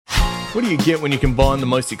What do you get when you combine the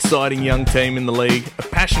most exciting young team in the league, a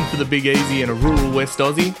passion for the Big Easy and a rural West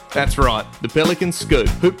Aussie? That's right, the Pelicans Scoop,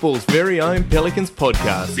 Hoopball's very own Pelicans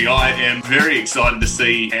podcast. I am very excited to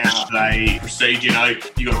see how they proceed. You know,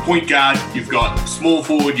 you've got a point guard, you've got a small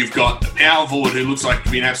forward, you've got a power forward who looks like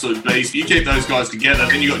to be an absolute beast. You keep those guys together,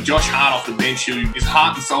 then you've got Josh Hart off the bench who is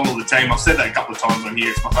heart and soul of the team. I've said that a couple of times on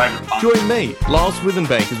here. It's my favourite part. Join me, Lyle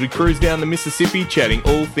Swithenbank, as we cruise down the Mississippi chatting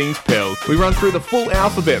all things Pels. We run through the full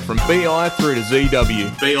alphabet from BI through to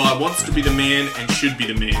ZW. BI wants to be the man and should be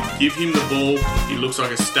the man. Give him the ball. He looks like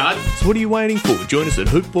a stud. So what are you waiting for? Join us at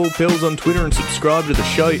Hoopball Pels on Twitter and subscribe to the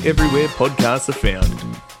show everywhere podcasts are found.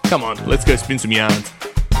 Come on, let's go spin some yarns.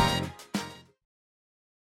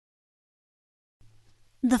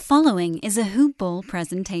 The following is a Hoopball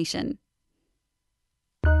presentation.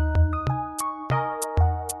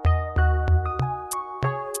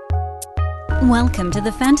 Welcome to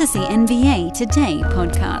the Fantasy NBA Today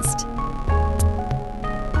podcast.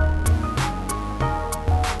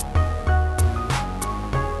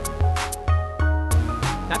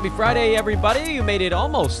 Happy Friday, everybody. You made it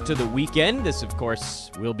almost to the weekend. This, of course,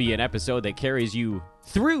 will be an episode that carries you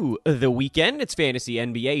through the weekend. It's Fantasy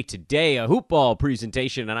NBA Today, a Hoopball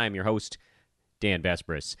presentation, and I'm your host, Dan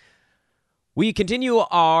Vespris. We continue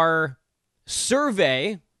our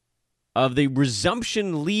survey of the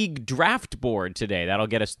Resumption League draft board today. That'll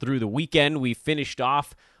get us through the weekend. We finished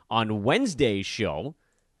off on Wednesday's show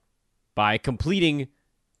by completing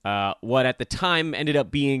what at the time ended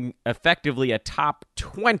up being effectively a top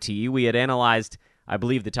 20. We had analyzed, I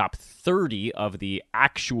believe, the top 30 of the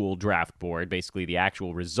actual draft board, basically the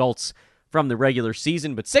actual results from the regular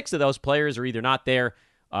season, but 6 of those players are either not there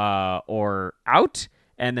or out.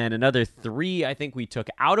 And then another 3, I think we took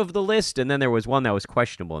out of the list. And then there was one that was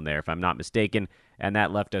questionable in there, if I'm not mistaken. And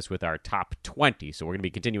that left us with our top 20. So we're going to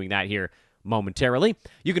be continuing that here momentarily.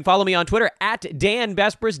 You can follow me on Twitter at Dan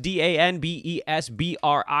Vespris,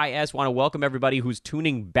 DanBesbris. Want to welcome everybody who's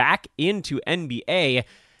tuning back into NBA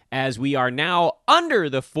as we are now under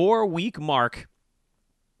the 4-week mark.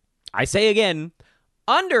 I say again,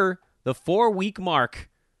 under the 4-week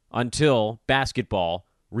mark until basketball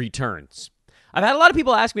returns. I've had a lot of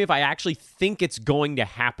people ask me if I actually think it's going to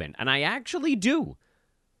happen, and I actually do.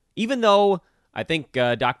 Even though I think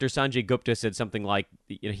Dr. Sanjay Gupta said something like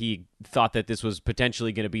he thought that this was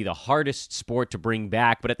potentially going to be the hardest sport to bring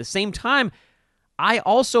back, but at the same time, I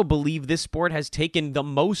also believe this sport has taken the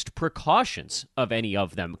most precautions of any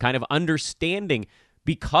of them, kind of understanding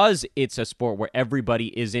because it's a sport where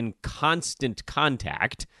everybody is in constant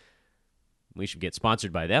contact. We should get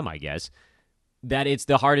sponsored by them, I guess. That it's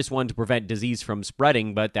the hardest one to prevent disease from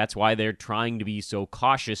spreading, but that's why they're trying to be so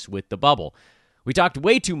cautious with the bubble. We talked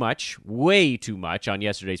way too much on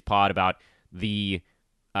yesterday's pod about the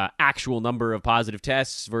actual number of positive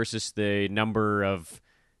tests versus the number of,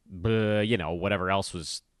 whatever else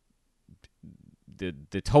was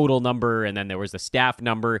the total number, and then there was the staff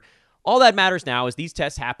number. All that matters now is these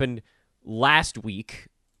tests happened last week,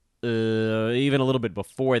 even a little bit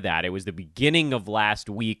before that. It was the beginning of last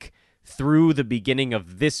week through the beginning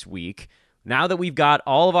of this week. Now that we've got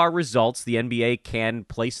all of our results, the NBA can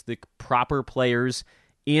place the proper players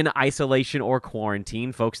in isolation or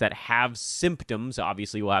quarantine. Folks that have symptoms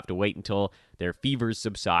obviously will have to wait until their fevers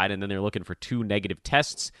subside, and then they're looking for 2 negative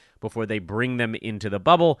tests before they bring them into the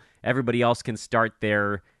bubble. Everybody else can start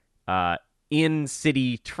their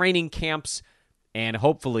in-city training camps, and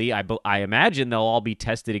hopefully, I imagine they'll all be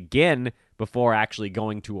tested again before actually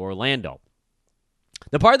going to Orlando.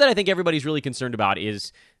 The part that I think everybody's really concerned about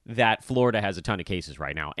is that Florida has a ton of cases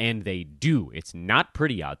right now, and they do. It's not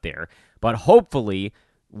pretty out there, but hopefully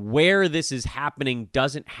where this is happening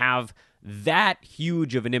doesn't have that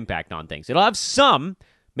huge of an impact on things. It'll have some,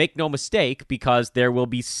 make no mistake, because there will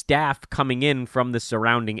be staff coming in from the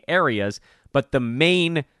surrounding areas, but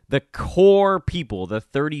the core people, the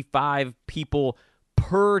 35 people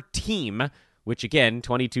per team, which again,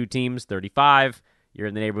 22 teams, 35, you're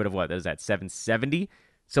in the neighborhood of what? Is that 770?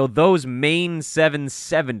 So those main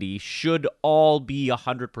 770 should all be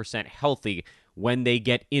 100% healthy when they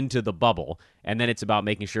get into the bubble. And then it's about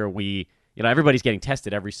making sure everybody's getting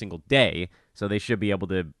tested every single day, so they should be able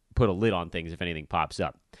to put a lid on things if anything pops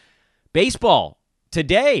up. Baseball.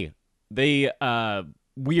 Today, the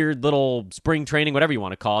weird little spring training, whatever you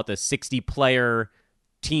want to call it, the 60-player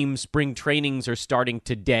team spring trainings are starting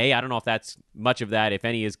today. I don't know if that's much of that, if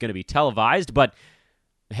any, is going to be televised, but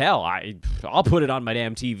hell, I'll put it on my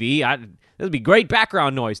damn TV. There'll be great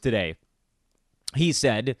background noise today, he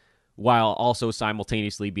said, while also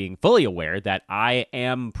simultaneously being fully aware that I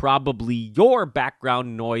am probably your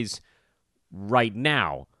background noise right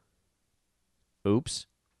now. Oops.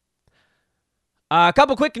 A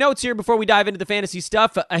couple quick notes here before we dive into the fantasy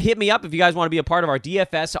stuff. Hit me up if you guys want to be a part of our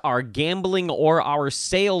DFS, our gambling, or our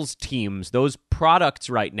sales teams. Those products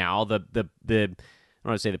right now, I don't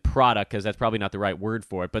want to say the product because that's probably not the right word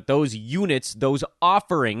for it, but those units, those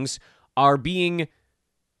offerings are being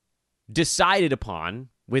decided upon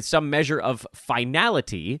with some measure of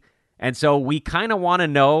finality. And so we kind of want to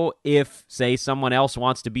know if, say, someone else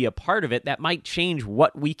wants to be a part of it. That might change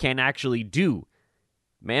what we can actually do.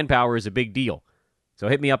 Manpower is a big deal. So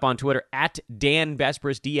hit me up on Twitter at Dan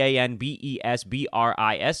Besbris,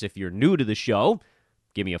 DanBesbris. If you're new to the show,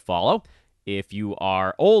 give me a follow. If you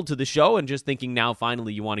are old to the show and just thinking now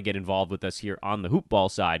finally you want to get involved with us here on the hoopball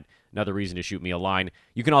side, another reason to shoot me a line.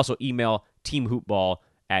 You can also email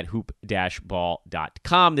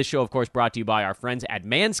teamhoopball@hoop-ball.com. This show, of course, brought to you by our friends at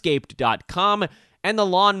manscaped.com and the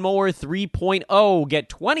Lawnmower 3.0. Get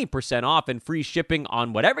 20% off and free shipping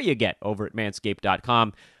on whatever you get over at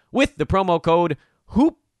manscaped.com with the promo code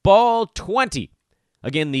HoopBall20.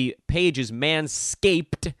 Again, the page is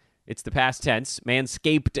Manscaped. It's the past tense,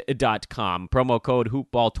 manscaped.com. Promo code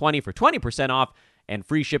HoopBall20 for 20% off and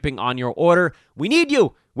free shipping on your order. We need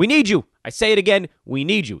you. We need you. I say it again. We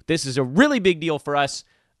need you. This is a really big deal for us.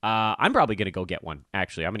 I'm probably going to go get one,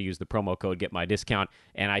 actually. I'm going to use the promo code, get my discount,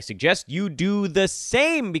 and I suggest you do the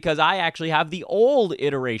same because I actually have the old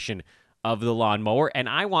iteration of the lawnmower, and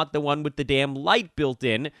I want the one with the damn light built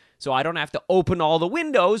in so I don't have to open all the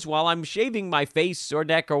windows while I'm shaving my face or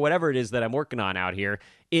neck or whatever it is that I'm working on out here.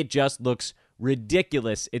 It just looks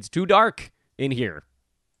ridiculous. It's too dark in here.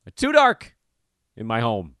 Too dark in my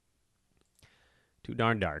home. Too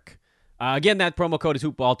darn dark. Again, that promo code is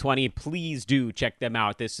HoopBall20. Please do check them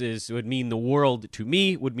out. This would mean the world to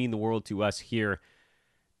me, would mean the world to us here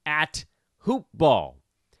at Hoopball.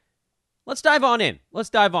 Let's dive on in.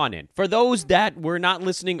 For those that were not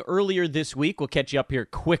listening earlier this week, we'll catch you up here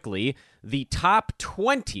quickly. The top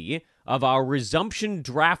 20 of our resumption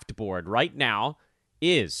draft board right now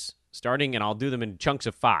is starting, and I'll do them in chunks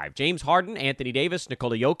of 5. James Harden, Anthony Davis,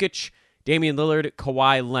 Nikola Jokic, Damian Lillard,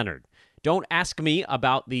 Kawhi Leonard. Don't ask me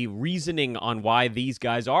about the reasoning on why these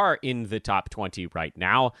guys are in the top 20 right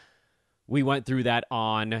now. We went through that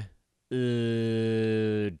on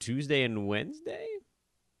Tuesday and Wednesday?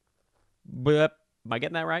 But am I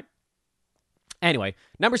getting that right? Anyway,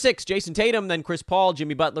 number 6, Jason Tatum, then Chris Paul,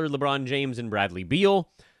 Jimmy Butler, LeBron James, and Bradley Beal.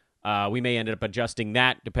 We may end up adjusting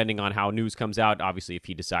that depending on how news comes out. Obviously, if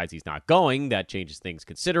he decides he's not going, that changes things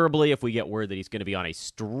considerably. If we get word that he's going to be on a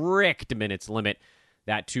strict minutes limit,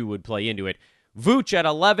 that too would play into it. Vooch at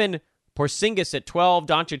 11, Porzingis at 12,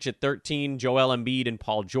 Doncic at 13, Joel Embiid and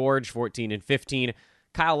Paul George, 14 and 15,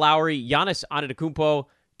 Kyle Lowry, Giannis Antetokounmpo,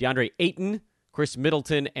 DeAndre Ayton, Chris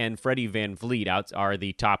Middleton, and Freddie VanVleet are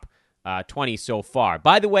the top 20 so far.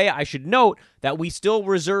 By the way, I should note that we still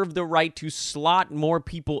reserve the right to slot more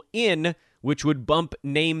people in, which would bump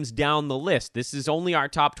names down the list. This is only our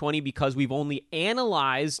top 20 because we've only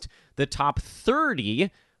analyzed the top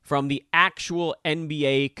 30 from the actual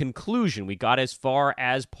NBA conclusion. We got as far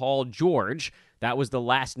as Paul George. That was the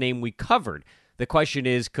last name we covered. The question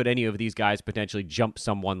is, could any of these guys potentially jump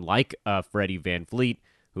someone like Freddie VanVleet,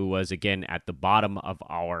 who was, again, at the bottom of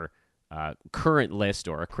our current list,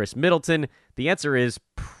 or a Chris Middleton? The answer is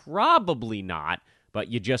probably not, but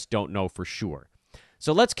you just don't know for sure.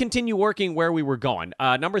 So let's continue working where we were going.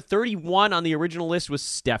 Number 31 on the original list was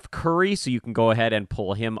Steph Curry, so you can go ahead and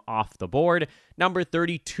pull him off the board. Number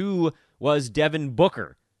 32 was Devin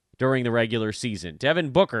Booker during the regular season.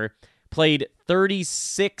 Devin Booker played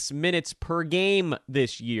 36 minutes per game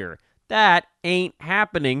this year. That ain't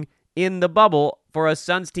happening in the bubble for a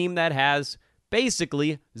Suns team that has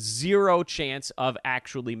basically zero chance of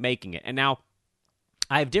actually making it. And now,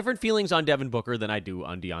 I have different feelings on Devin Booker than I do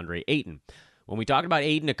on DeAndre Ayton. When we talked about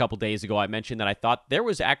Ayton a couple days ago, I mentioned that I thought there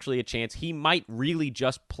was actually a chance he might really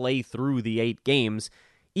just play through the 8 games,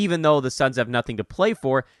 even though the Suns have nothing to play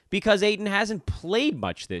for, because Ayton hasn't played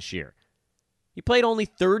much this year. He played only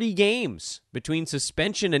 30 games between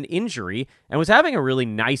suspension and injury and was having a really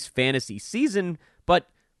nice fantasy season, but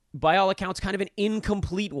by all accounts, kind of an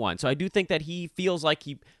incomplete one. So I do think that he feels like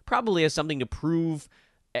he probably has something to prove.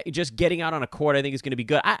 Just getting out on a court, I think, is going to be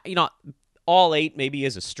good. All 8 maybe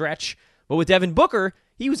is a stretch. But with Devin Booker,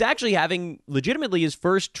 he was actually having legitimately his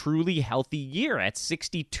first truly healthy year at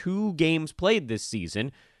 62 games played this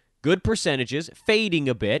season. Good percentages, fading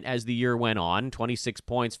a bit as the year went on. 26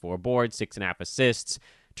 points, 4 boards, 6.5 assists.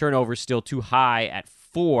 Turnovers still too high at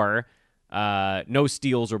 4. No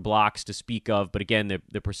steals or blocks to speak of. But again,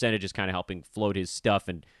 the percentage is kind of helping float his stuff.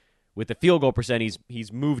 And with the field goal percent,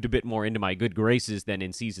 he's moved a bit more into my good graces than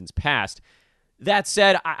in seasons past. That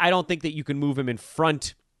said, I don't think that you can move him in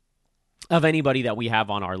front of anybody that we have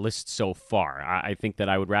on our list so far. I think that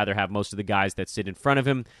I would rather have most of the guys that sit in front of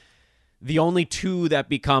him. The only two that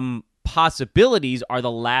become possibilities are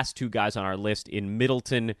the last two guys on our list in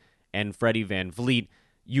Middleton and Freddie VanVleet.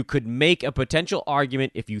 You could make a potential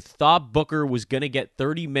argument if you thought Booker was going to get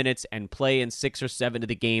 30 minutes and play in 6 or 7 of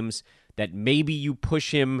the games that maybe you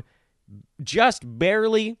push him just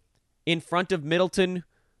barely in front of Middleton,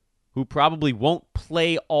 who probably won't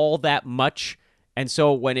play all that much. And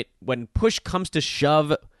so when push comes to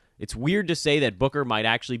shove, it's weird to say that Booker might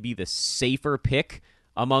actually be the safer pick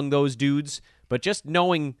among those dudes, but just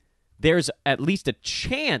knowing there's at least a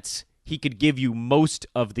chance he could give you most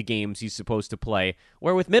of the games he's supposed to play.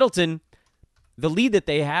 Where with Middleton, the lead that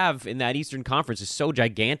they have in that Eastern Conference is so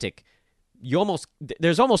gigantic.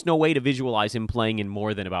 There's almost no way to visualize him playing in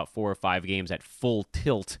more than about 4 or 5 games at full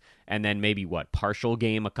tilt, and then maybe partial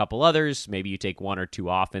game, a couple others. Maybe you take 1 or 2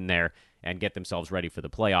 off in there and get themselves ready for the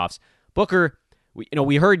playoffs. Booker,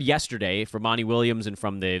 we heard yesterday from Monty Williams and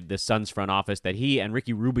from the Suns front office that he and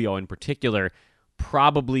Ricky Rubio in particular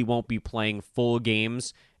probably won't be playing full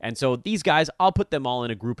games. And so these guys, I'll put them all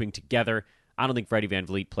in a grouping together. I don't think Freddie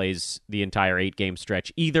VanVleet plays the entire 8-game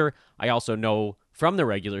stretch either. I also know from the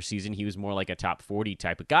regular season he was more like a top 40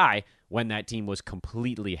 type of guy when that team was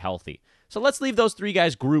completely healthy. So let's leave those 3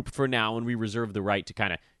 guys grouped for now, and we reserve the right to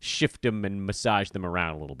kind of shift them and massage them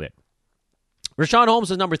around a little bit. Richaun Holmes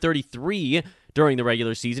was number 33 during the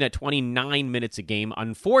regular season at 29 minutes a game.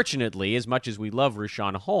 Unfortunately, as much as we love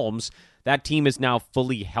Richaun Holmes, that team is now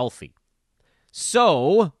fully healthy.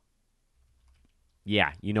 So,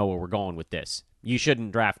 yeah, you know where we're going with this. You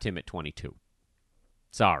shouldn't draft him at 22.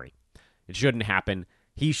 Sorry. It shouldn't happen.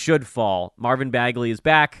 He should fall. Marvin Bagley is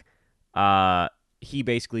back. He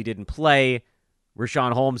basically didn't play.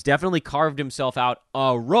 Richaun Holmes definitely carved himself out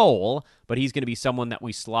a role, but he's going to be someone that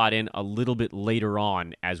we slot in a little bit later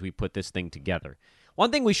on as we put this thing together.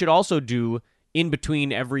 One thing we should also do in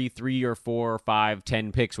between every 3 or 4 or 5,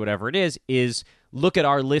 10 picks, whatever it is look at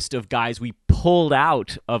our list of guys we pulled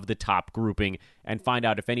out of the top grouping and find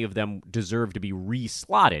out if any of them deserve to be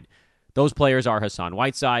re-slotted. Those players are Hassan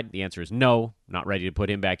Whiteside. The answer is no. Not ready to put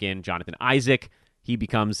him back in. Jonathan Isaac, he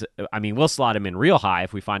becomes, we'll slot him in real high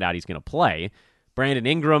if we find out he's going to play. Brandon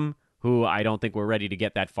Ingram, who I don't think we're ready to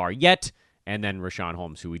get that far yet. And then Richaun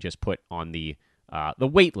Holmes, who we just put on the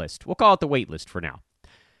wait list. We'll call it the wait list for now.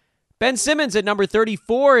 Ben Simmons at number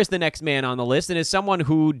 34 is the next man on the list, and is someone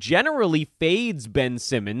who generally fades Ben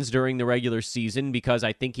Simmons during the regular season because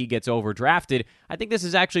I think he gets overdrafted. I think this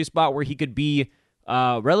is actually a spot where he could be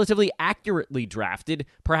relatively accurately drafted,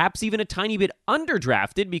 perhaps even a tiny bit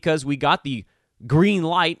underdrafted because we got the green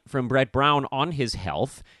light from Brett Brown on his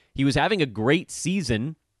health. He was having a great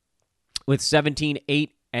season with 17,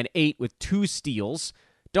 8, and 8 with 2 steals.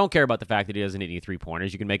 Don't care about the fact that he doesn't hit any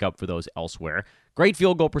 3-pointers. You can make up for those elsewhere. Great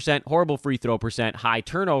field goal percent, horrible free throw percent, high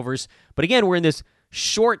turnovers. But again, we're in this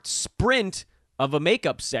short sprint of a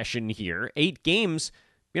makeup session here. 8 games.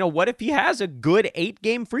 What if he has a good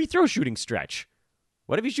 8-game free throw shooting stretch?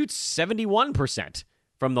 What if he shoots 71%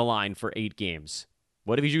 from the line for 8 games?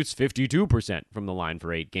 What if he shoots 52% from the line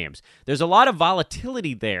for 8 games? There's a lot of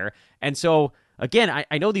volatility there. And so, again,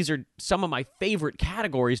 I know these are some of my favorite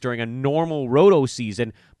categories during a normal roto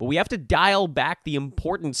season, but we have to dial back the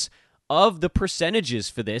importance of the percentages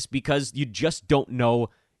for this because you just don't know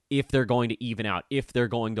if they're going to even out, if they're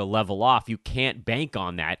going to level off. You can't bank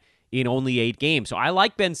on that in only 8 games. So I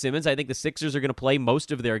like Ben Simmons. I think the Sixers are going to play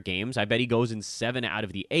most of their games. I bet he goes in 7 out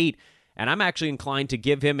of the 8. And I'm actually inclined to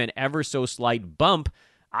give him an ever so slight bump.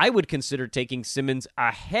 I would consider taking Simmons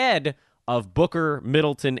ahead of Booker,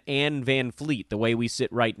 Middleton, and VanVleet, the way we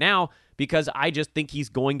sit right now, because I just think he's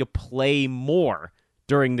going to play more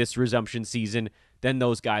during this resumption season than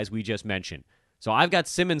those guys we just mentioned. So I've got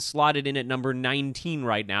Simmons slotted in at number 19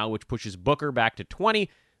 right now, which pushes Booker back to 20,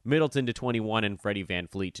 Middleton to 21, and Freddie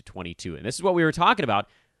VanVleet to 22. And this is what we were talking about.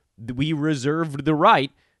 We reserved the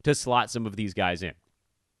right to slot some of these guys in.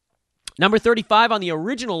 Number 35 on the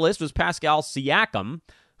original list was Pascal Siakam,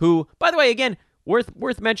 who, by the way, again,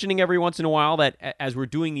 worth mentioning every once in a while that as we're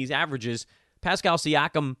doing these averages, Pascal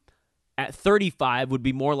Siakam at 35 would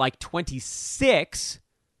be more like 26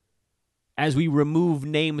 as we remove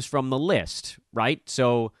names from the list, right?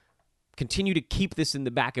 So continue to keep this in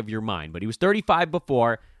the back of your mind. But he was 35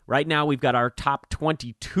 before. Right now we've got our top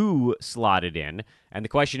 22 slotted in. And the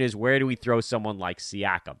question is, where do we throw someone like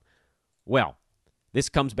Siakam? Well, this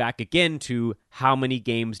comes back again to how many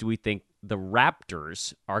games do we think the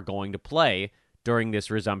Raptors are going to play during this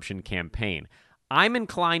resumption campaign. I'm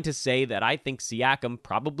inclined to say that I think Siakam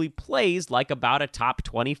probably plays like about a top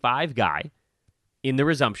 25 guy in the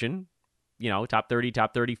resumption. top 30,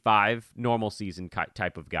 top 35, normal season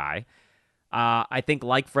type of guy. I think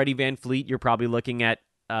like Freddie VanVleet, you're probably looking at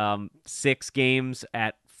 6 games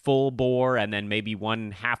at full bore and then maybe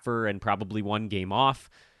 1 halfer and probably 1 game off,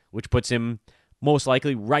 which puts him most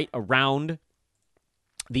likely right around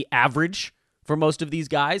the average for most of these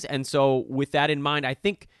guys. And so with that in mind, I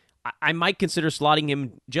think I might consider slotting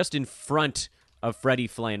him just in front of Freddie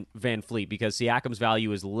VanVleet because Siakam's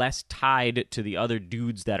value is less tied to the other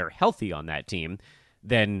dudes that are healthy on that team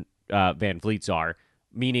than VanVleet's are,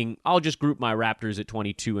 meaning I'll just group my Raptors at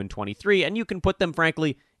 22 and 23, and you can put them,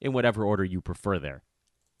 frankly, in whatever order you prefer there.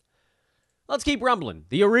 Let's keep rumbling.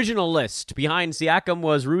 The original list behind Siakam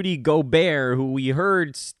was Rudy Gobert, who we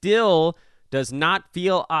heard still does not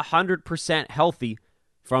feel 100% healthy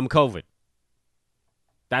from COVID.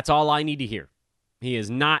 That's all I need to hear. He is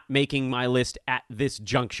not making my list at this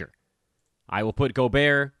juncture. I will put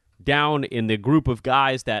Gobert down in the group of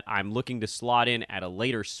guys that I'm looking to slot in at a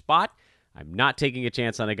later spot. I'm not taking a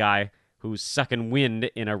chance on a guy who's sucking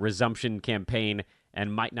wind in a resumption campaign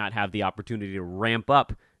and might not have the opportunity to ramp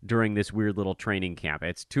up during this weird little training camp.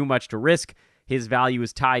 It's too much to risk. His value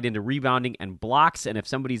is tied into rebounding and blocks, and if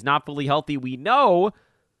somebody's not fully healthy, we know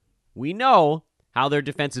how their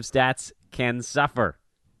defensive stats can suffer.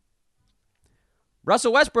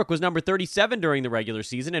 Russell Westbrook was number 37 during the regular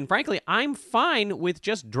season, and frankly, I'm fine with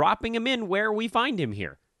just dropping him in where we find him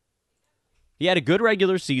here. He had a good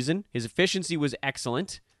regular season. His efficiency was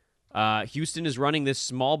excellent. Houston is running this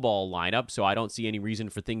small ball lineup, so I don't see any reason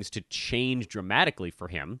for things to change dramatically for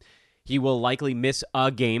him. He will likely miss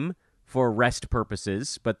a game for rest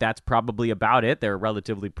purposes, but that's probably about it. They're a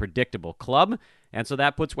relatively predictable club, and so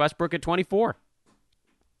that puts Westbrook at 24.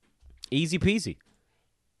 Easy peasy.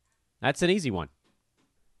 That's an easy one.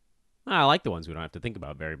 I like the ones we don't have to think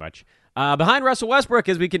about very much. Behind Russell Westbrook,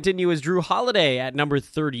 as we continue, is Drew Holiday at number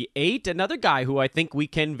 38. Another guy who I think we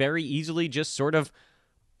can very easily just sort of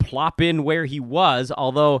plop in where he was,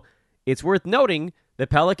 although it's worth noting the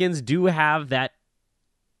Pelicans do have that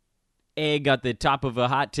egg at the top of a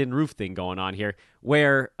hot tin roof thing going on here,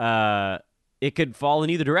 where it could fall in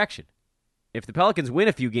either direction. If the Pelicans win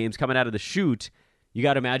a few games coming out of the chute, you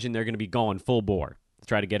got to imagine they're going to be going full bore to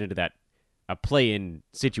try to get into that a play-in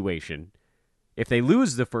situation. If they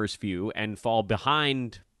lose the first few and fall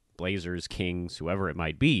behind Blazers, Kings, whoever it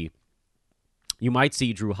might be, you might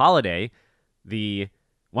see Drew Holiday,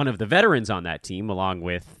 one of the veterans on that team, along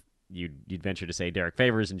with, you'd venture to say, Derek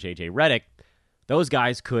Favors and J.J. Redick. Those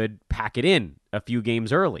guys could pack it in a few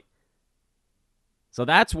games early. So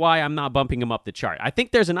that's why I'm not bumping him up the chart. I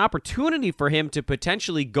think there's an opportunity for him to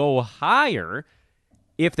potentially go higher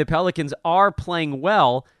if the Pelicans are playing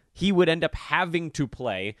well. He would end up having to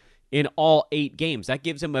play in all 8 games. That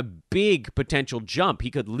gives him a big potential jump.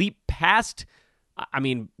 He could leap past,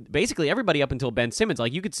 basically everybody up until Ben Simmons.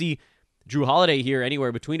 Like, you could see Drew Holiday here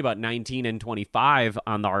anywhere between about 19 and 25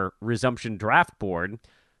 on our resumption draft board.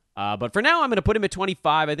 But for now, I'm going to put him at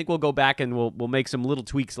 25. I think we'll go back and we'll make some little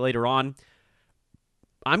tweaks later on.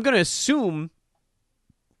 I'm going to assume,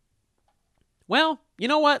 well, you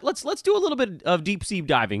know what? Let's do a little bit of deep sea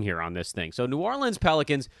diving here on this thing. So New Orleans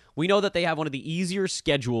Pelicans, we know that they have one of the easier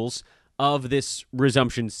schedules of this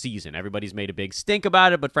resumption season. Everybody's made a big stink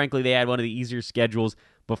about it, but frankly, they had one of the easier schedules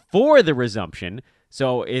before the resumption.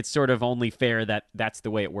 So it's sort of only fair that that's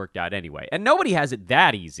the way it worked out anyway. And nobody has it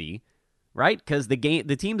that easy, right? Because the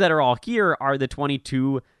teams that are all here are the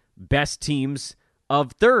 22 best teams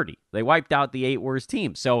of 30. They wiped out the 8 worst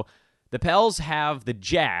teams. So the Pels have the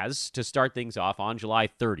Jazz to start things off on July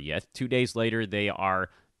 30th. 2 days later, they are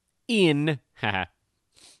in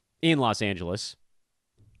Los Angeles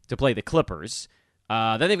to play the Clippers.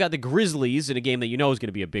 Then they've got the Grizzlies in a game that you know is going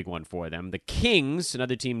to be a big one for them. The Kings,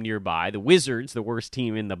 another team nearby. The Wizards, the worst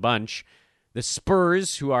team in the bunch. The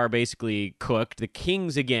Spurs, who are basically cooked. The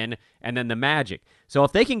Kings again, and then the Magic. So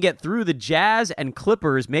if they can get through the Jazz and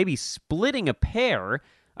Clippers, maybe splitting a pair,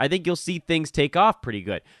 I think you'll see things take off pretty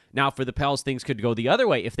good. Now, for the Pels, things could go the other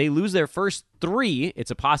way. If they lose their first 3,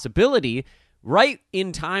 it's a possibility right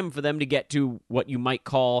in time for them to get to what you might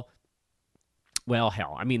call, well,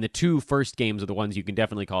 hell, the 2 first games are the ones you can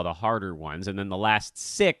definitely call the harder ones, and then the last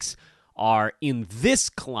 6 are in this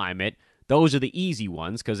climate. Those are the easy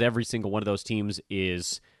ones because every single one of those teams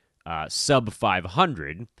is sub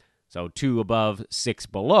 500, so 2 above, 6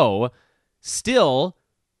 below. Still,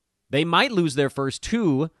 they might lose their first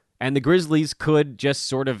 2, and the Grizzlies could just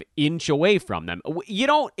sort of inch away from them.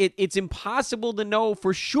 It's impossible to know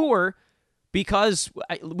for sure because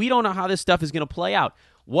we don't know how this stuff is going to play out.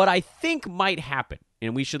 What I think might happen,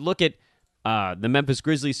 and we should look at the Memphis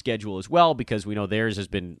Grizzlies schedule as well because we know theirs has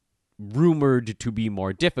been rumored to be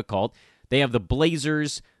more difficult. They have the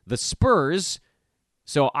Blazers, the Spurs.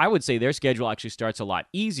 So I would say their schedule actually starts a lot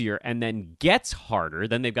easier and then gets harder.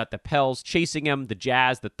 Then they've got the Pels chasing them, the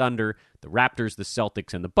Jazz, the Thunder, the Raptors, the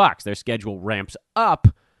Celtics, and the Bucks. Their schedule ramps up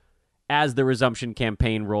as the resumption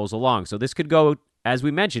campaign rolls along. So this could go, as we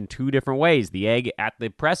mentioned, two different ways. The egg at the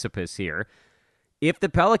precipice here. If the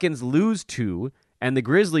Pelicans lose 2 and the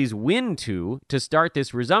Grizzlies win 2 to start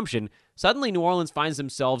this resumption, suddenly New Orleans finds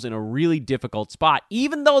themselves in a really difficult spot,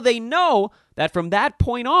 even though they know that from that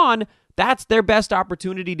point on, that's their best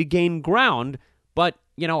opportunity to gain ground. But,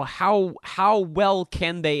 how well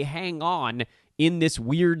can they hang on in this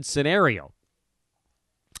weird scenario?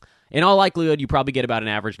 In all likelihood, you probably get about an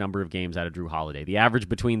average number of games out of Jrue Holiday. The average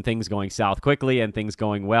between things going south quickly and things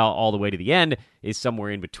going well all the way to the end is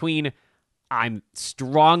somewhere in between. I'm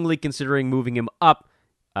strongly considering moving him up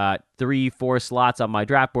 3-4 slots on my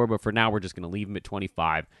draft board, but for now, we're just going to leave him at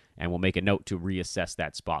 25, and we'll make a note to reassess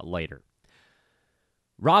that spot later.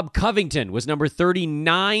 Rob Covington was number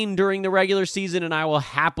 39 during the regular season, and I will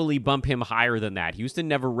happily bump him higher than that. Houston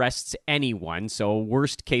never rests anyone, so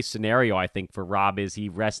worst case scenario, I think, for Rob is he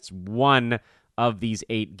rests one of these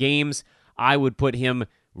 8 games. I would put him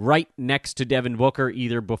right next to Devin Booker,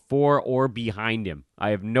 either before or behind him.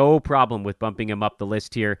 I have no problem with bumping him up the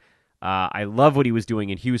list here. I love what he was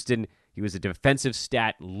doing in Houston. He was a defensive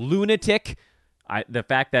stat lunatic. The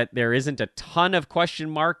fact that there isn't a ton of question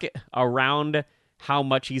mark around how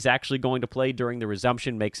much he's actually going to play during the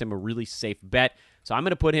resumption makes him a really safe bet. So I'm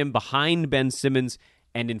going to put him behind Ben Simmons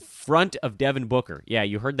and in front of Devin Booker. Yeah,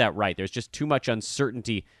 you heard that right. There's just too much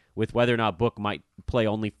uncertainty with whether or not Book might play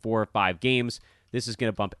only 4 or 5 games. This is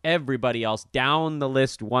going to bump everybody else down the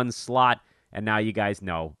list one slot, and now you guys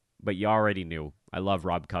know, but you already knew. I love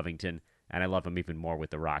Rob Covington, and I love him even more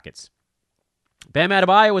with the Rockets. Bam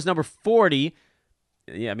Adebayo was number 40.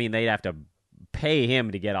 Yeah, I mean, they'd have to pay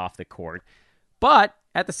him to get off the court. But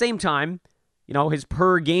at the same time, his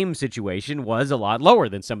per-game situation was a lot lower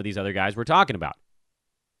than some of these other guys we're talking about.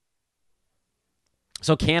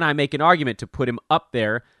 So can I make an argument to put him up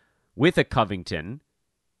there with a Covington,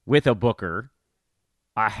 with a Booker,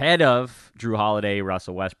 ahead of Jrue Holiday,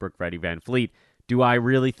 Russell Westbrook, Freddie VanVleet? Do I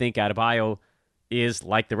really think Adebayo is,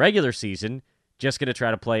 like the regular season, just going to try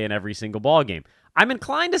to play in every single ball game? I'm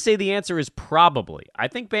inclined to say the answer is probably. I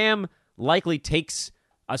think Bam likely takes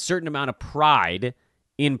a certain amount of pride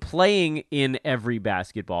in playing in every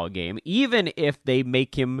basketball game, even if they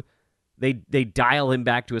make him, they dial him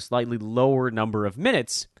back to a slightly lower number of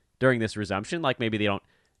minutes during this resumption, like maybe they don't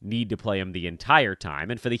need to play him the entire time.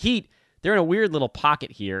 And for the Heat, they're in a weird little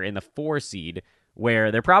pocket here in the 4 seed where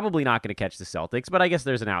they're probably not going to catch the Celtics, but I guess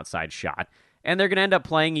there's an outside shot. And they're going to end up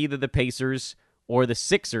playing either the Pacers or the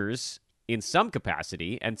Sixers in some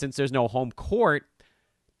capacity. And since there's no home court,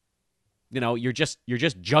 you're just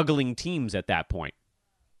juggling teams at that point.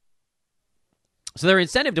 So their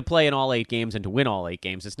incentive to play in all 8 games and to win all 8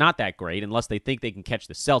 games is not that great unless they think they can catch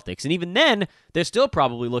the Celtics. And even then, they're still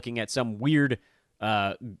probably looking at some weird,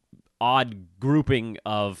 odd grouping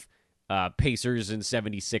of Pacers and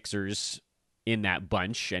 76ers in that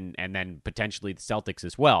bunch, and then potentially the Celtics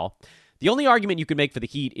as well. The only argument you can make for the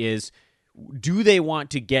Heat is, do they want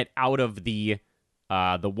to get out of the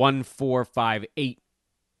 1, 4, 5, 8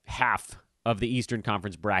 half of the Eastern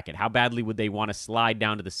Conference bracket? How badly would they want to slide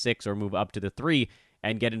down to the 6 or move up to the 3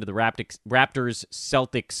 and get into the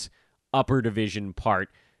Raptors-Celtics upper division part,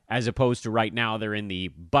 as opposed to right now they're in the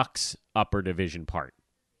Bucks upper division part?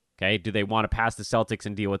 Okay, do they want to pass the Celtics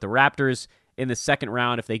and deal with the Raptors in the second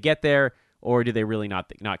round if they get there, or do they really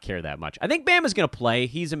not care that much? I think Bam is going to play.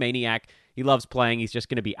 He's a maniac. He loves playing. He's just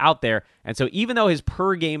going to be out there. And so even though his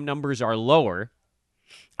per-game numbers are lower,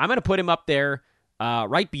 I'm going to put him up there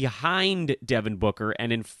right behind Devin Booker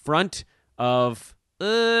and in front of...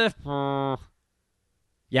 I'm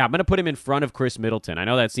going to put him in front of Chris Middleton. I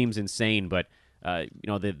know that seems insane, but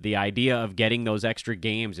the idea of getting those extra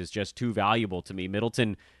games is just too valuable to me.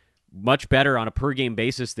 Middleton, much better on a per-game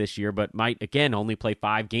basis this year, but might, again, only play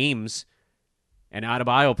 5 games. And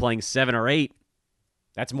Adebayo playing 7 or 8.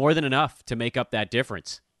 That's more than enough to make up that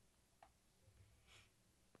difference.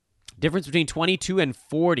 Difference between 22 and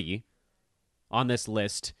 40 on this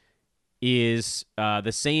list is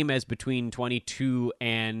the same as between 22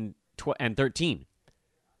 and 13.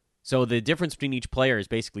 So the difference between each player is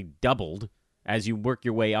basically doubled as you work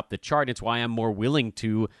your way up the chart. It's why I'm more willing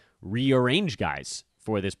to rearrange guys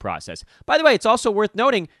for this process. By the way, it's also worth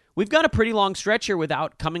noting, we've got a pretty long stretch here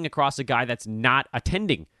without coming across a guy that's not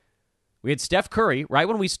attending. We had Steph Curry right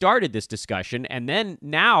when we started this discussion, and then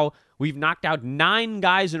now we've knocked out 9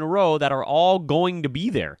 guys in a row that are all going to be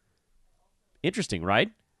there. Interesting, right?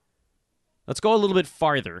 Let's go a little bit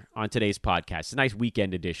farther on today's podcast. It's a nice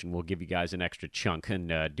weekend edition. We'll give you guys an extra chunk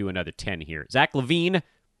and do another 10 here. Zach LaVine.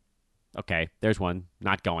 Okay, there's one.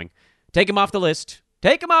 Not going. Take him off the list.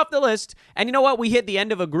 Take him off the list. And you know what? We hit the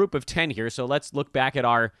end of a group of 10 here, so let's look back at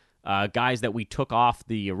our guys that we took off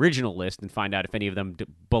the original list and find out if any of them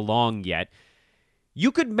belong yet.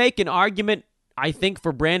 You could make an argument, I think,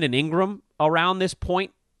 for Brandon Ingram around this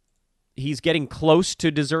point. He's getting close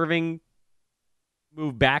to deserving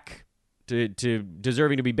move back, to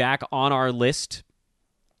deserving to be back on our list.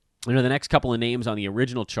 You know, the next couple of names on the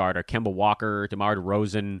original chart are Kemba Walker, DeMar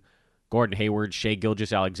DeRozan, Gordon Hayward, Shai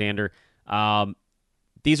Gilgeous-Alexander.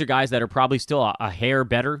 These are guys that are probably still a hair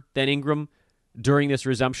better than Ingram during this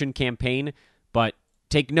resumption campaign, but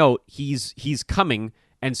take note, he's coming,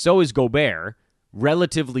 and so is Gobert,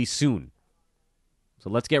 relatively soon. So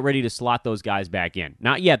let's get ready to slot those guys back in.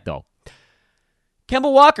 Not yet, though. Kemba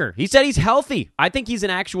Walker, he said he's healthy. I think he's an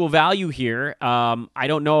actual value here. I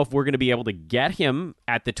don't know if we're going to be able to get him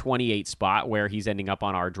at the 28 spot where he's ending up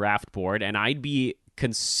on our draft board, and I'd be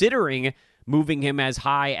considering moving him as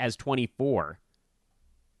high as 24,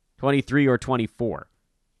 23 or 24.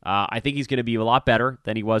 I think he's going to be a lot better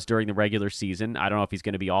than he was during the regular season. I don't know if he's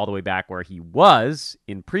going to be all the way back where he was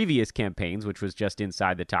in previous campaigns, which was just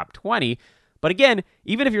inside the top 20. But again,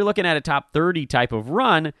 even if you're looking at a top 30 type of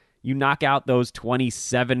run, you knock out those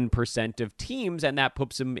 27% of teams, and that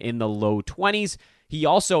puts him in the low 20s. He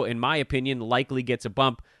also, in my opinion, likely gets a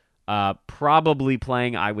bump, probably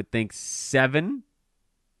playing, I would think, 7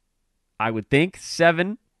 of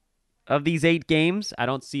these 8 games. I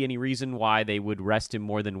don't see any reason why they would rest him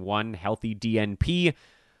more than one healthy DNP,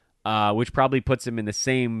 which probably puts him in the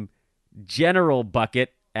same general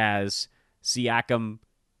bucket as Siakam,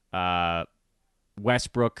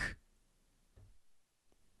 Westbrook.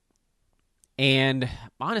 And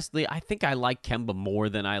honestly, I think I like Kemba more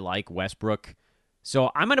than I like Westbrook.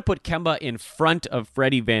 So I'm going to put Kemba in front of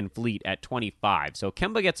Freddie Van Fleet at 25. So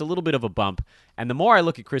Kemba gets a little bit of a bump. And the more I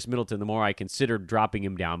look at Chris Middleton, the more I consider dropping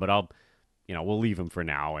him down. But we'll leave him for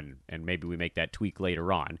now, and maybe we make that tweak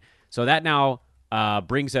later on. So that now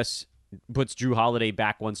puts Drew Holiday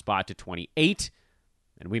back one spot to 28.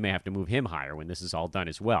 And we may have to move him higher when this is all done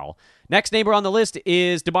as well. Next neighbor on the list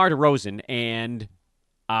is DeMar DeRozan, and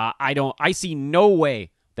I see no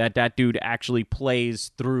way that dude actually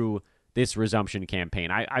plays through this resumption campaign.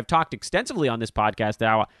 I've talked extensively on this podcast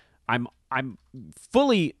that I'm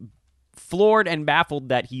fully floored and baffled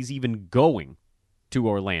that he's even going to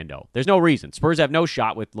Orlando. There's no reason. Spurs have no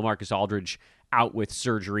shot with LaMarcus Aldridge out with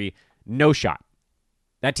surgery. No shot.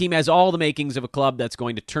 That team has all the makings of a club that's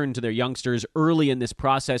going to turn to their youngsters early in this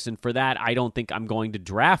process, and for that, I don't think I'm going to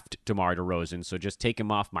draft DeMar DeRozan, so just take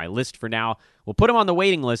him off my list for now. We'll put him on the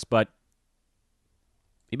waiting list, but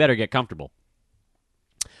he better get comfortable.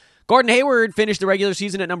 Gordon Hayward finished the regular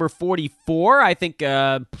season at number 44. I think,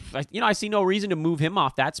 I see no reason to move him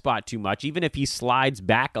off that spot too much, even if he slides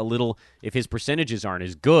back a little, if his percentages aren't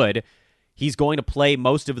as good. He's going to play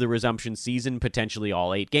most of the resumption season, potentially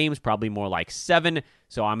all 8 games, probably more like 7.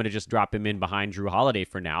 So I'm going to just drop him in behind Drew Holiday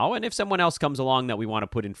for now. And if someone else comes along that we want to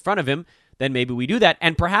put in front of him, then maybe we do that.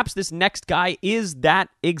 And perhaps this next guy is that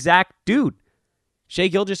exact dude, Shai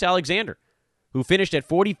Gilgeous-Alexander, who finished at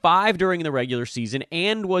 45 during the regular season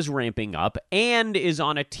and was ramping up and is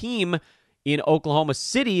on a team in Oklahoma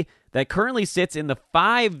City that currently sits in the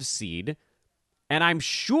 5 seed, and I'm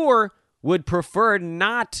sure would prefer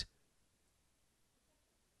not...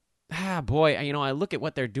 I look at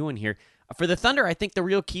what they're doing here. For the Thunder, I think the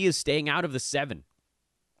real key is staying out of the 7.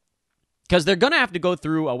 Because they're going to have to go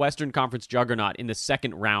through a Western Conference juggernaut in the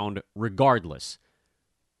second round regardless.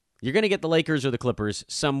 You're going to get the Lakers or the Clippers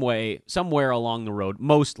somewhere along the road,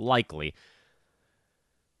 most likely.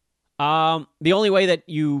 The only way that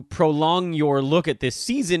you prolong your look at this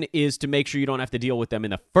season is to make sure you don't have to deal with them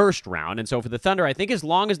in the first round. And so for the Thunder, I think as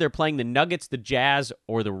long as they're playing the Nuggets, the Jazz,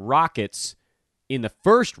 or the Rockets in the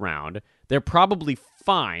first round, they're probably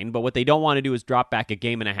fine. But what they don't want to do is drop back a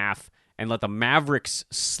game and a half and let the Mavericks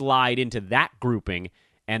slide into that grouping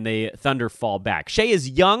and the Thunder fall back. Shai is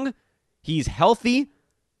young. He's healthy.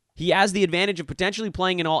 He has the advantage of potentially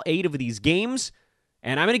playing in all 8 of these games,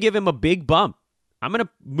 and I'm going to give him a big bump. I'm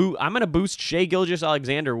going to boost Shai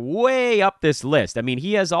Gilgeous-Alexander way up this list. I mean,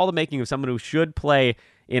 he has all the making of someone who should play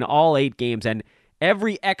in all 8 games, and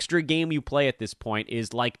every extra game you play at this point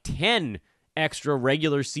is like 10 extra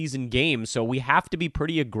regular season games, so we have to be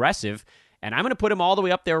pretty aggressive, and I'm going to put him all the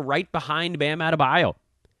way up there right behind Bam Adebayo.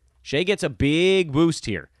 Shai gets a big boost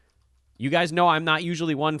here. You guys know I'm not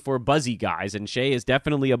usually one for buzzy guys, and Shai is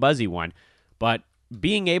definitely a buzzy one, but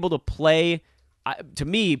being able to play, to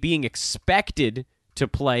me, being expected to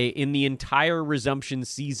play in the entire resumption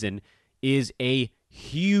season is a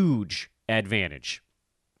huge advantage.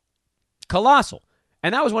 Colossal.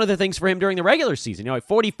 And that was one of the things for him during the regular season. At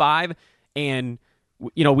 45, and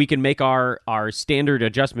we can make our standard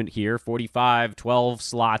adjustment here. 45, 12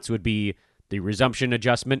 slots would be the resumption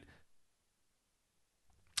adjustment.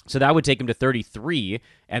 So that would take him to 33.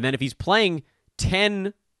 And then if he's playing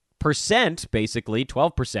 10%, basically,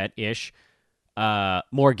 12%-ish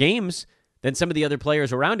more games than some of the other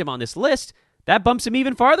players around him on this list, that bumps him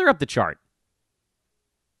even farther up the chart.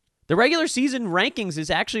 The regular season rankings is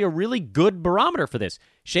actually a really good barometer for this.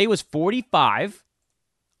 Shea was 45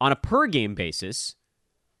 on a per-game basis,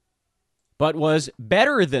 but was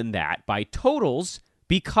better than that by totals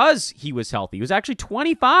because he was healthy. He was actually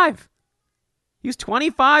 25. He was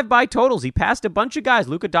 25 by totals. He passed a bunch of guys.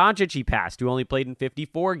 Luka Doncic he passed, who only played in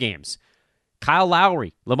 54 games. Kyle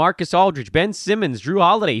Lowry, LaMarcus Aldridge, Ben Simmons, Drew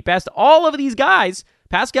Holiday. He passed all of these guys,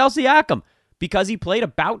 Pascal Siakam, because he played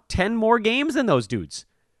about 10 more games than those dudes.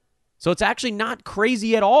 So it's actually not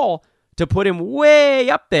crazy at all to put him way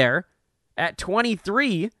up there at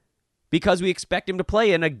 23 because we expect him to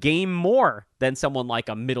play in a game more than someone like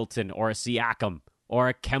a Middleton or a Siakam or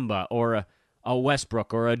a Kemba or a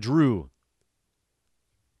Westbrook or a Drew.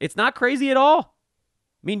 It's not crazy at all.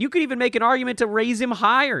 I mean, you could even make an argument to raise him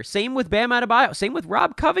higher. Same with Bam Adebayo. Same with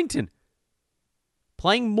Rob Covington.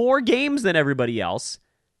 Playing more games than everybody else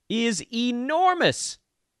is enormous.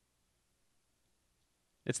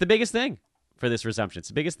 It's the biggest thing for this resumption. It's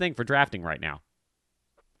the biggest thing for drafting right now.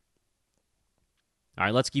 All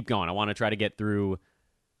right, let's keep going. I want to try to get through...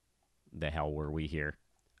 The hell were we here?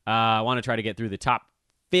 I want to try to get through the top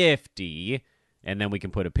 50, and then we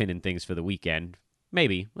can put a pin in things for the weekend.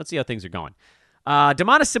 Maybe. Let's see how things are going.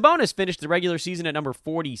 Domantas Sabonis finished the regular season at number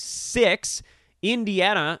 46.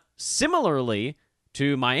 Indiana, similarly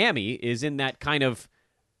to Miami, is in that kind of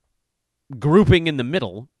grouping in the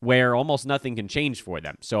middle where almost nothing can change for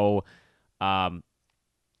them. So,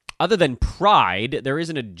 other than pride, there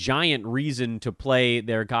isn't a giant reason to play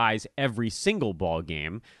their guys every single ball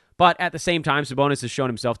game. But at the same time, Sabonis has shown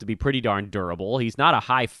himself to be pretty darn durable. He's not a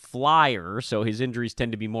high flyer, so his injuries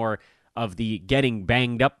tend to be more of the getting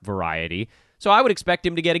banged up variety. So I would expect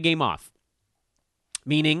him to get a game off.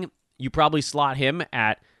 Meaning, you probably slot him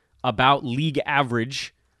at about league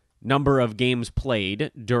average number of games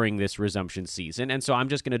played during this resumption season. And so I'm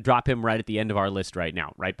just going to drop him right at the end of our list right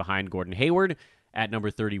now, right behind Gordon Hayward at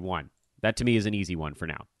number 31. That to me is an easy one for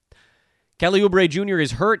now. Kelly Oubre Jr.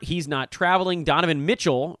 is hurt. He's not traveling. Donovan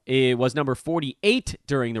Mitchell was number 48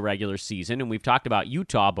 during the regular season, and we've talked about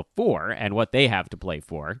Utah before and what they have to play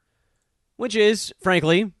for, which is,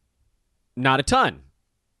 frankly, not a ton.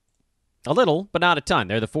 A little, but not a ton.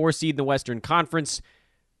 They're the 4 seed in the Western Conference.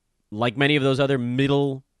 Like many of those other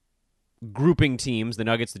middle grouping teams, the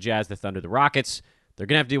Nuggets, the Jazz, the Thunder, the Rockets, they're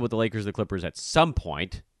going to have to deal with the Lakers, the Clippers at some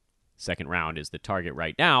point. Second round is the target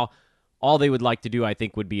right now. All they would like to do, I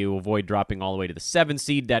think, would be to avoid dropping all the way to the 7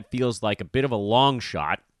 seed. That feels like a bit of a long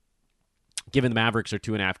shot, given the Mavericks are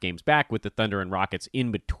 2.5 games back with the Thunder and Rockets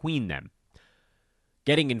in between them.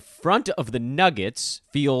 Getting in front of the Nuggets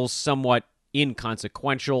feels somewhat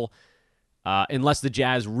inconsequential, unless the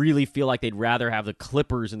Jazz really feel like they'd rather have the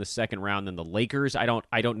Clippers in the second round than the Lakers. I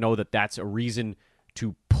don't know that that's a reason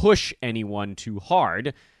to push anyone too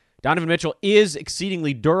hard. Donovan Mitchell is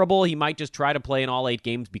exceedingly durable. He might just try to play in all 8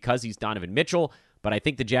 games because he's Donovan Mitchell, but I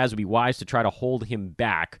think the Jazz would be wise to try to hold him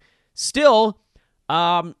back. Still,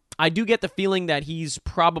 I do get the feeling that he's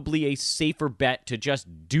probably a safer bet to just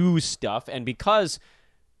do stuff, and because,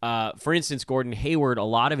 for instance, Gordon Hayward, a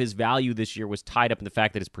lot of his value this year was tied up in the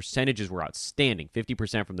fact that his percentages were outstanding,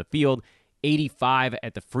 50% from the field, 85%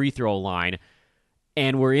 at the free throw line,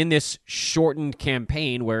 and we're in this shortened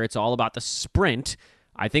campaign where it's all about the sprint.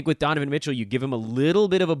 I think with Donovan Mitchell, you give him a little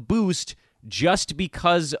bit of a boost just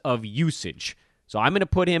because of usage. So I'm going to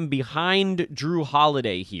put him behind Drew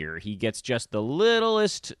Holiday here. He gets just the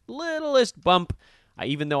littlest bump,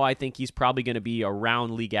 even though I think he's probably going to be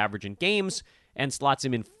around league average in games, and slots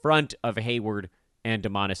him in front of Hayward and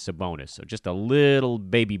Domantas Sabonis. So just a little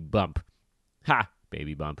baby bump.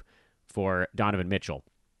 Baby bump for Donovan Mitchell.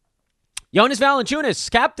 Jonas Valanciunas,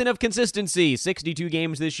 captain of consistency, 62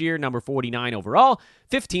 games this year, number 49 overall,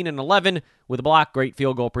 15-11 with a block, great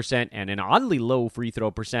field goal percent, and an oddly low free throw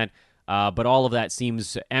percent. But all of that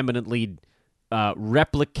seems eminently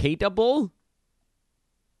replicatable.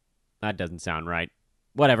 That doesn't sound right.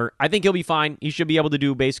 Whatever. I think he'll be fine. He should be able to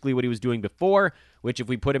do basically what he was doing before, which if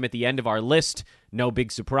we put him at the end of our list, no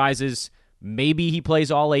big surprises. Maybe he plays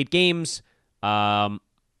all 8 games.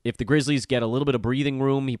 If the Grizzlies get a little bit of breathing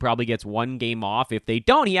room, he probably gets 1 game off. If they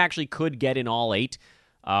don't, he actually could get in all 8.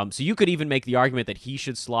 So you could even make the argument that he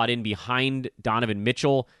should slot in behind Donovan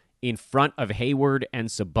Mitchell in front of Hayward and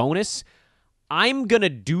Sabonis. I'm going to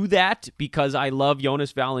do that because I love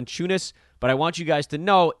Jonas Valanciunas, but I want you guys to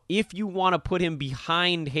know if you want to put him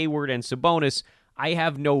behind Hayward and Sabonis, I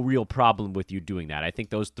have no real problem with you doing that. I think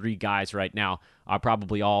those 3 guys right now are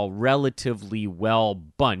probably all relatively well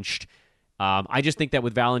bunched. I just think that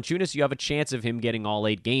with Valanciunas, you have a chance of him getting all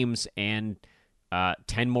 8 games and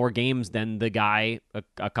 10 more games than the guy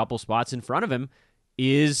a couple spots in front of him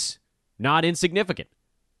is not insignificant.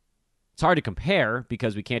 It's hard to compare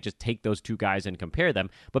because we can't just take those 2 guys and compare them.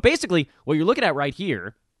 But basically, what you're looking at right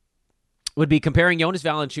here would be comparing Jonas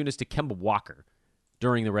Valanciunas to Kemba Walker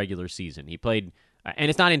during the regular season. He played, and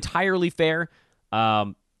it's not entirely fair,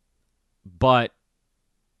 but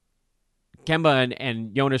Kemba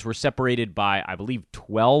and Jonas were separated by, I believe,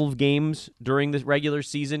 12 games during the regular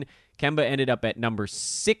season. Kemba ended up at number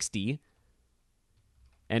 60,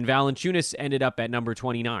 and Valanciunas ended up at number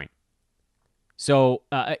 29. So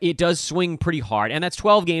it does swing pretty hard, and that's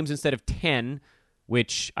 12 games instead of 10,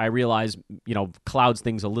 which I realize, clouds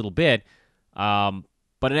things a little bit. But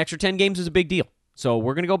an extra 10 games is a big deal. So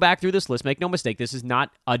we're going to go back through this list. Make no mistake, this is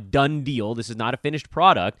not a done deal. This is not a finished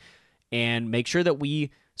product. And make sure that we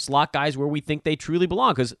slot guys where we think they truly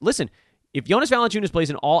belong. Because, listen, if Jonas Valanciunas plays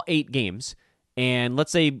in all 8 games, and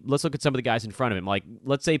let's look at some of the guys in front of him. Like,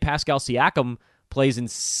 let's say Pascal Siakam plays in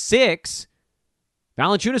 6,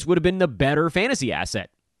 Valanciunas would have been the better fantasy asset.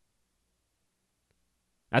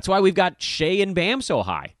 That's why we've got Shea and Bam so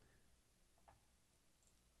high.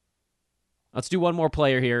 Let's do one more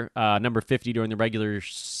player here, number 50 during the regular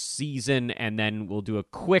season, and then we'll do a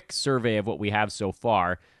quick survey of what we have so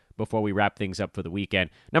far before we wrap things up for the weekend.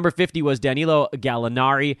 Number 50 was Danilo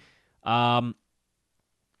Gallinari.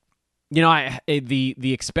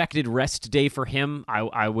 The expected rest day for him,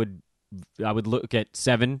 I would look at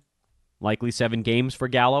 7, likely 7 games for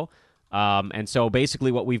Gallo. And so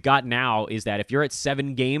basically what we've got now is that if you're at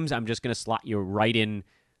 7 games, I'm just going to slot you right in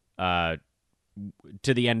to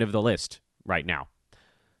the end of the list right now.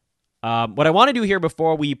 What I want to do here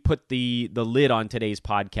before we put the lid on today's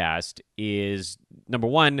podcast is, number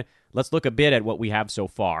 1, let's look a bit at what we have so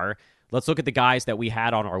far. Let's look at the guys that we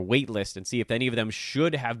had on our wait list and see if any of them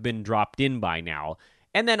should have been dropped in by now.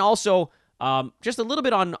 And then also just a little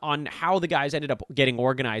bit on how the guys ended up getting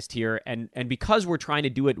organized here. And because we're trying to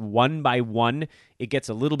do it one by one, it gets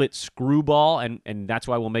a little bit screwball, and that's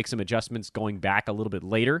why we'll make some adjustments going back a little bit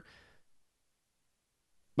later.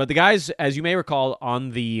 But the guys, as you may recall,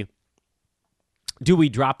 on the Do We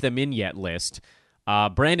Drop Them In Yet list,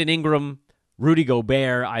 Brandon Ingram, Rudy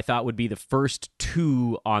Gobert, I thought would be the first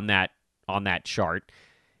 2 on that chart.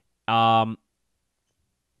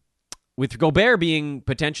 With Gobert being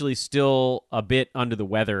potentially still a bit under the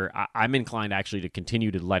weather, I'm inclined actually to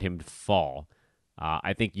continue to let him fall.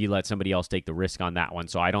 I think you let somebody else take the risk on that one,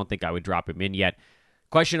 so I don't think I would drop him in yet.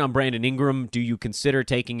 Question on Brandon Ingram, do you consider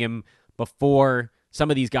taking him before some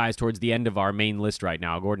of these guys towards the end of our main list right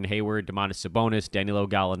now? Gordon Hayward, Domantas Sabonis, Danilo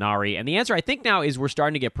Gallinari. And the answer, I think, now is we're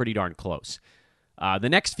starting to get pretty darn close. The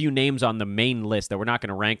next few names on the main list that we're not going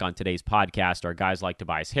to rank on today's podcast are guys like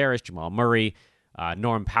Tobias Harris, Jamal Murray,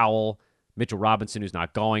 Norm Powell, Mitchell Robinson, who's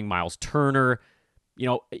not going, Miles Turner.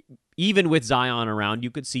 Even with Zion around,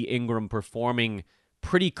 you could see Ingram performing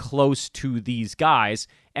pretty close to these guys.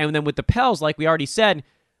 And then with the Pels, like we already said,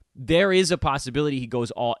 there is a possibility he goes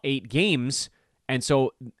all 8 games. And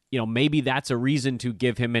so, maybe that's a reason to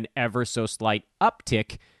give him an ever so slight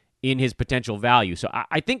uptick in his potential value. So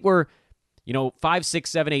I think we're, 5, 6,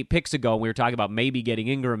 7, 8 picks ago, when we were talking about maybe getting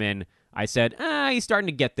Ingram in, I said, he's starting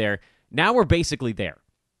to get there. Now we're basically there.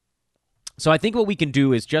 So I think what we can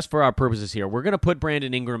do is, just for our purposes here, we're going to put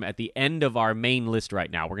Brandon Ingram at the end of our main list right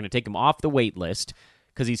now. We're going to take him off the wait list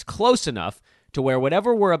because he's close enough to where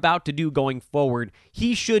whatever we're about to do going forward,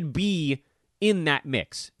 he should be in that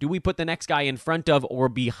mix. Do we put the next guy in front of or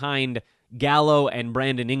behind Gallo and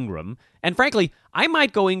Brandon Ingram? And frankly, I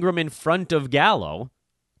might go Ingram in front of Gallo,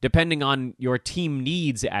 depending on your team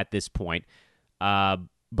needs at this point.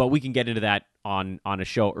 But we can get into that on a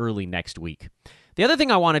show early next week. The other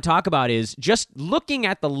thing I want to talk about is just looking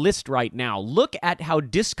at the list right now. Look at how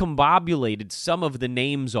discombobulated some of the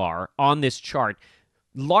names are on this chart,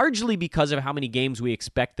 largely because of how many games we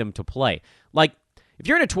expect them to play. Like, if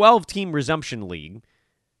you're in a 12-team resumption league,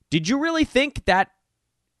 did you really think that,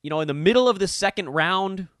 in the middle of the second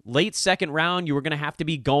round, late second round, you were going to have to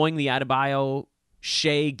be going the Adebayo,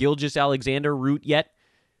 Shea, Gilgeous-Alexander route yet?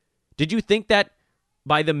 Did you think that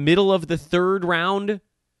by the middle of the third round,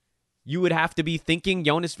 you would have to be thinking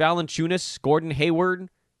Jonas Valanciunas, Gordon Hayward.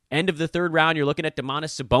 End of the third round, you're looking at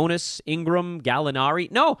Domantas Sabonis, Ingram,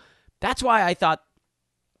 Gallinari. No, that's why I thought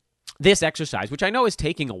this exercise, which I know is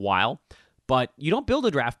taking a while, but you don't build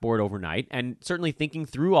a draft board overnight, and certainly thinking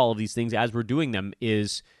through all of these things as we're doing them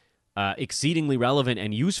is exceedingly relevant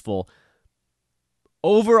and useful.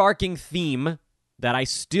 Overarching theme that I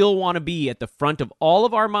still want to be at the front of all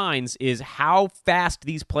of our minds is how fast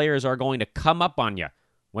these players are going to come up on you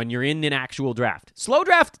when you're in an actual draft. Slow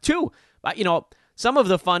draft, too. But, some of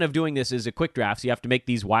the fun of doing this is a quick draft, so you have to make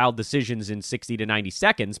these wild decisions in 60 to 90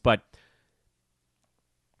 seconds, but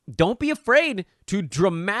don't be afraid to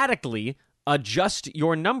dramatically adjust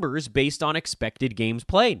your numbers based on expected games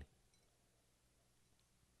played.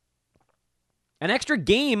 An extra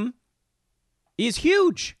game is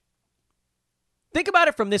huge. Think about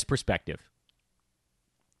it from this perspective.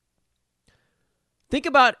 Think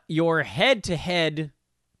about your head-to-head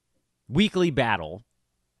weekly battle.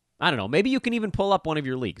 I don't know, maybe you can even pull up one of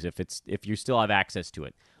your leagues if you still have access to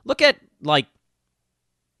it. Look at, I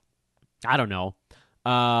don't know,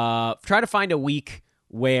 try to find a week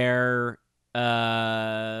where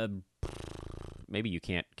maybe you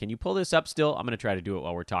can't. Can you pull this up still? I'm going to try to do it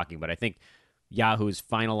while we're talking, but I think Yahoo's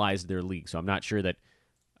finalized their league, so I'm not sure that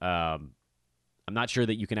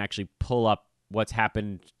you can actually pull up what's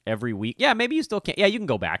happened every week. Yeah, maybe you still can't. Yeah, you can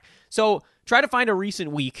go back. So try to find a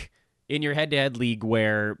recent week in your head-to-head league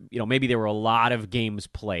where, maybe there were a lot of games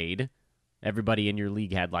played. Everybody in your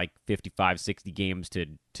league had 55, 60 games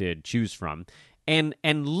to choose from. And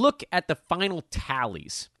look at the final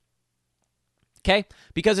tallies. Okay?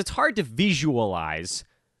 Because it's hard to visualize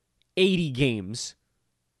 80 games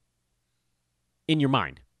in your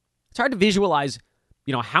mind. It's hard to visualize,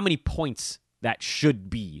 how many points that should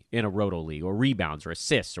be in a roto league, or rebounds, or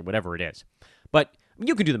assists, or whatever it is. But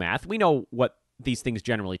you can do the math. We know what these things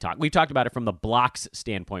generally talk. We've talked about it from the blocks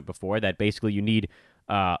standpoint before, that basically you need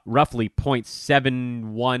roughly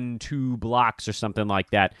 0.712 blocks or something like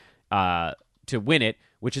that to win it,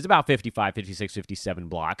 which is about 55, 56, 57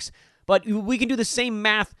 blocks. But we can do the same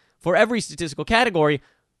math for every statistical category.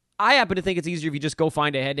 I happen to think it's easier if you just go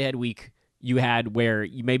find a head-to-head week you had where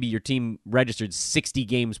maybe your team registered 60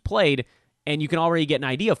 games played, and you can already get an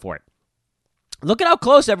idea for it. Look at how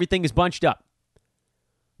close everything is bunched up.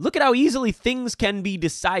 Look at how easily things can be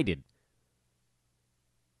decided.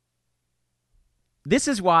 This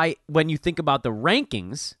is why when you think about the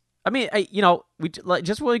rankings,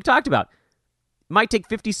 just what we talked about, it might take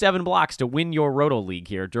 57 blocks to win your Roto League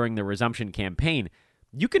here during the resumption campaign.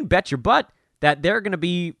 You can bet your butt that there are going to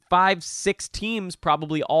be 5, 6 teams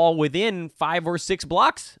probably all within 5 or 6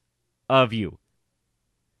 blocks of you.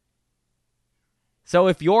 So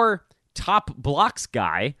if your top blocks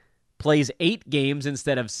guy plays 8 games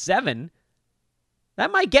instead of 7,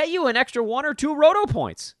 that might get you an extra 1 or 2 roto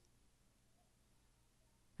points.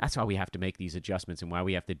 That's why we have to make these adjustments and why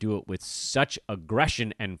we have to do it with such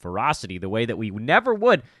aggression and ferocity, the way that we never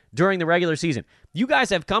would during the regular season. You guys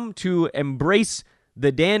have come to embrace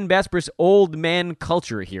the Dan Besbris old man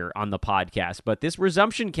culture here on the podcast, but this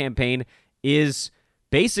resumption campaign is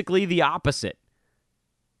basically the opposite.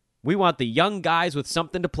 We want the young guys with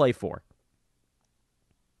something to play for.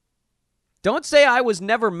 Don't say I was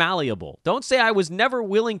never malleable. Don't say I was never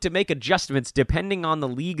willing to make adjustments depending on the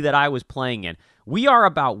league that I was playing in. We are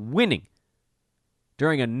about winning.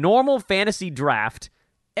 During a normal fantasy draft,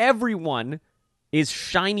 everyone is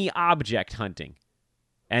shiny object hunting,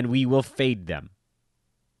 and we will fade them.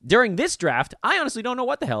 During this draft, I honestly don't know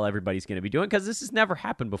what the hell everybody's going to be doing because this has never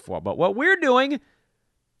happened before. But what we're doing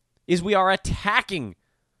is we are attacking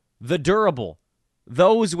the durable,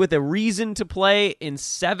 those with a reason to play in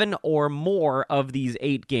 7 or more of these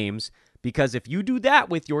 8 games, because if you do that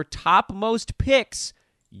with your topmost picks,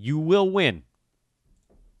 you will win.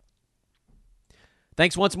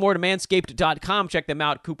 Thanks once more to Manscaped.com. Check them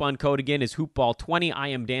out. Coupon code again is HoopBall20. I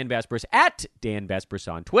am Dan Besbris at Dan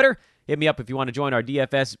Besbris on Twitter. Hit me up if you want to join our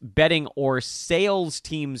DFS betting or sales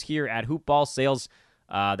teams here at Hoopball. Sales,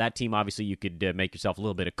 that team, obviously, you could make yourself a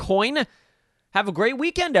little bit of coin. Have a great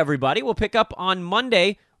weekend, everybody. We'll pick up on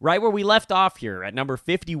Monday right where we left off here at number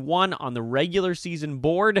 51 on the regular season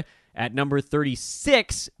board, at number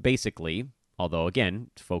 36, basically, although, again,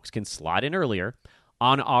 folks can slot in earlier,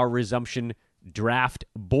 on our resumption draft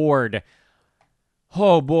board.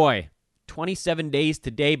 Oh, boy. 27 days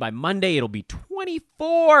today. By Monday, it'll be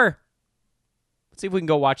 24. Let's see if we can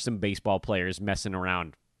go watch some baseball players messing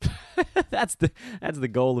around. That's the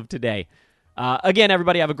goal of today. Again,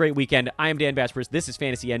 everybody, have a great weekend. I am Dan Besbris. This is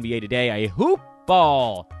Fantasy NBA Today, a hoop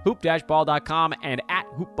ball, hoop-ball.com, and at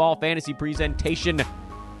Hoop Ball Fantasy Presentation.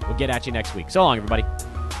 We'll get at you next week. So long, everybody.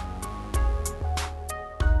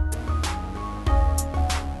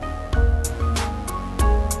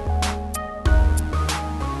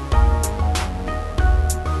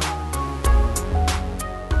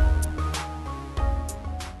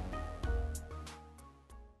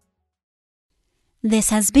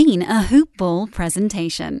 This has been a Hoop Ball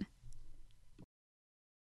presentation.